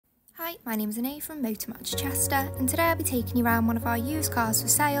Hi, my name is Annie from Motormatch Chester, and today I'll be taking you around one of our used cars for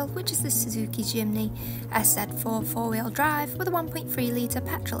sale, which is the Suzuki Jimny SZ4 4-wheel drive with a 1.3 litre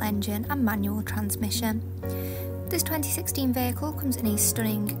petrol engine and manual transmission. This 2016 vehicle comes in a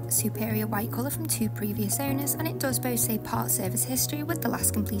stunning superior white colour from two previous owners, and it does boast a part service history with the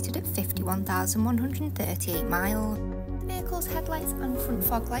last completed at 51,138 miles. The vehicle's headlights and front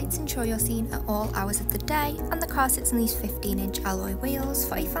fog lights ensure you're seen at all hours of the day, and the car sits on these 15-inch alloy wheels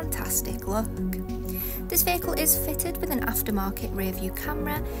for a fantastic look. This vehicle is fitted with an aftermarket rear view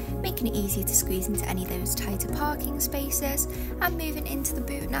camera, making it easier to squeeze into any of those tighter parking spaces. And moving into the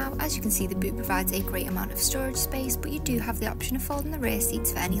boot now, as you can see, the boot provides a great amount of storage space, but you do have the option of folding the rear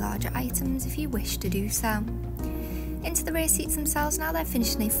seats for any larger items if you wish to do so. Into the rear seats themselves now, they're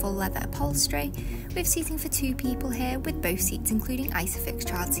finished in a full leather upholstery, with seating for two people here, with both seats including ISOFIX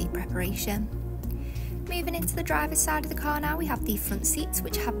child seat preparation. Moving into the driver's side of the car now, we have the front seats,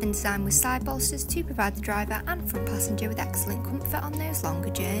 which have been designed with side bolsters to provide the driver and front passenger with excellent comfort on those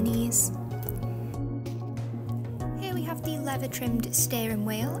longer journeys. Here we have the leather trimmed steering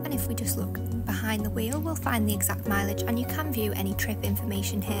wheel, and if we just look behind the wheel, we'll find the exact mileage, and you can view any trip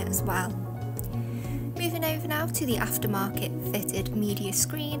information here as well. Moving over now to the aftermarket fitted media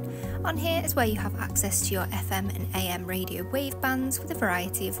screen. On here is where you have access to your FM and AM radio wave bands with a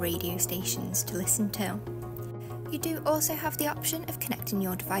variety of radio stations to listen to. You do also have the option of connecting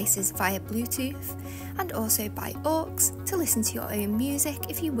your devices via Bluetooth and also by aux to listen to your own music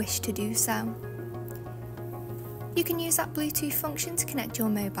if you wish to do so. You can use that Bluetooth function to connect your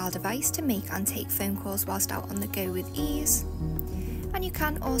mobile device to make and take phone calls whilst out on the go with ease. And you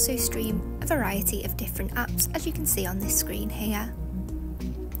can also stream a variety of different apps, as you can see on this screen here.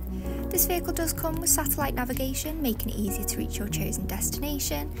 This vehicle does come with satellite navigation, making it easier to reach your chosen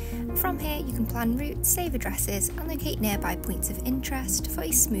destination. From here you can plan routes, save addresses and locate nearby points of interest for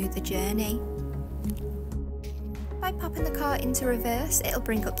a smoother journey. By popping the car into reverse, it'll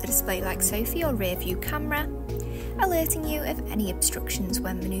bring up the display like so for your rear view camera, alerting you of any obstructions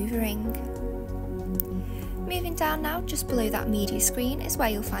when manoeuvring. Moving down now, just below that media screen is where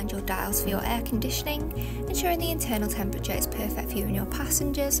you'll find your dials for your air conditioning, ensuring the internal temperature is perfect for you and your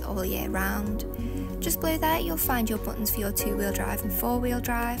passengers all year round. Just below there you'll find your buttons for your 2-wheel drive and 4-wheel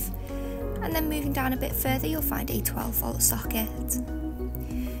drive, and then moving down a bit further you'll find a 12-volt socket.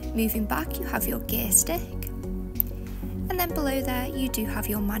 Moving back you have your gear stick, and then below there you do have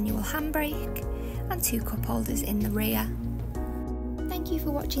your manual handbrake and 2 cup holders in the rear. Thank you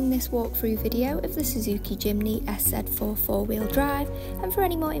for watching this walkthrough video of the Suzuki Jimny SZ4 4-wheel drive, and for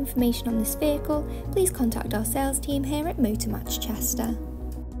any more information on this vehicle, please contact our sales team here at Motormatch Chester.